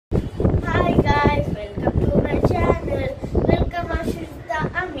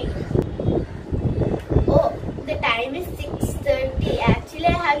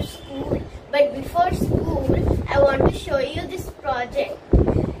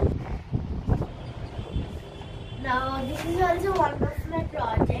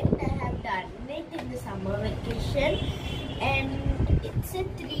presentation, and it's a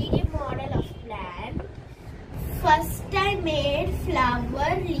 3D model of plant. First I made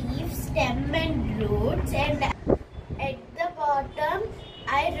flower, leaf, stem and roots, and at the bottom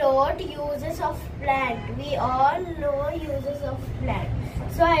I wrote uses of plant. We all know uses of plant,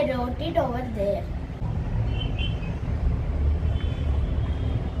 so I wrote it over there.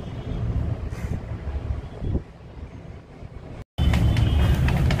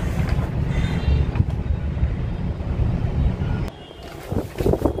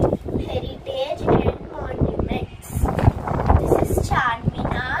 Heritage and monuments. This is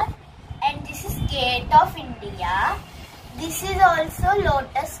Charminar and this is Gate of India. This is also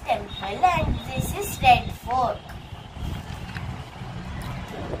Lotus Temple and this is Red Fort.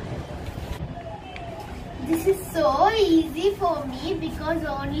 This is so easy for me because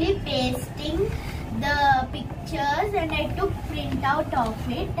only pasting the pictures and I took printout of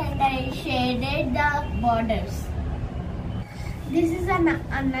it and I shaded the borders. This is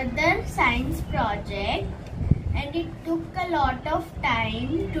another science project and it took a lot of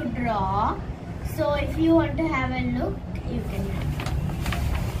time to draw. So if you want to have a look, you can have.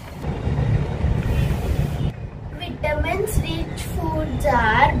 Vitamins rich foods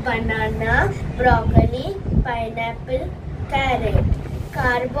are banana, broccoli, pineapple, carrot.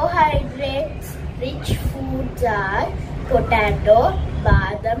 Carbohydrates rich foods are potato,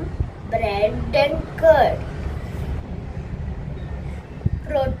 badam, bread and curd.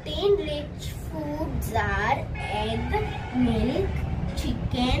 Protein rich foods are egg, milk,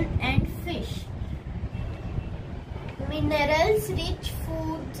 chicken and fish. Minerals rich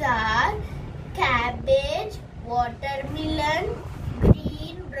foods are cabbage, watermelon,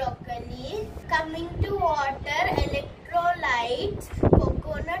 green broccoli. Coming to water, electrolytes,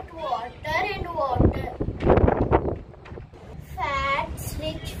 coconut water and water. Fats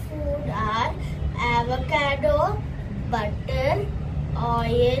rich food are avocado, butter,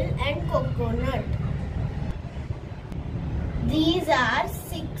 oil and coconut. These are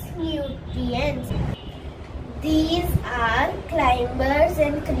 6 nutrients. These are climbers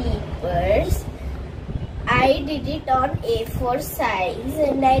and creepers. I did it on A4 size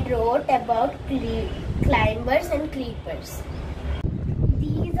and I wrote about climbers and creepers.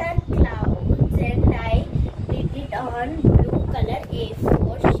 These are clouds and I did it on blue color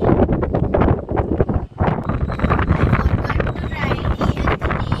A4 sheet.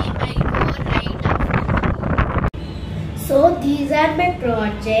 So these are my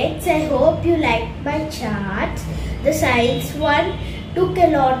projects. I hope you liked my charts. The science one took a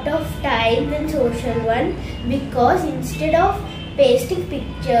lot of time than social one because instead of pasting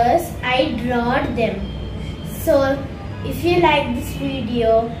pictures, I drawed them. So if you like this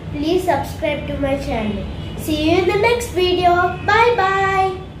video, please subscribe to my channel. See you in the next video. Bye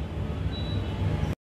bye.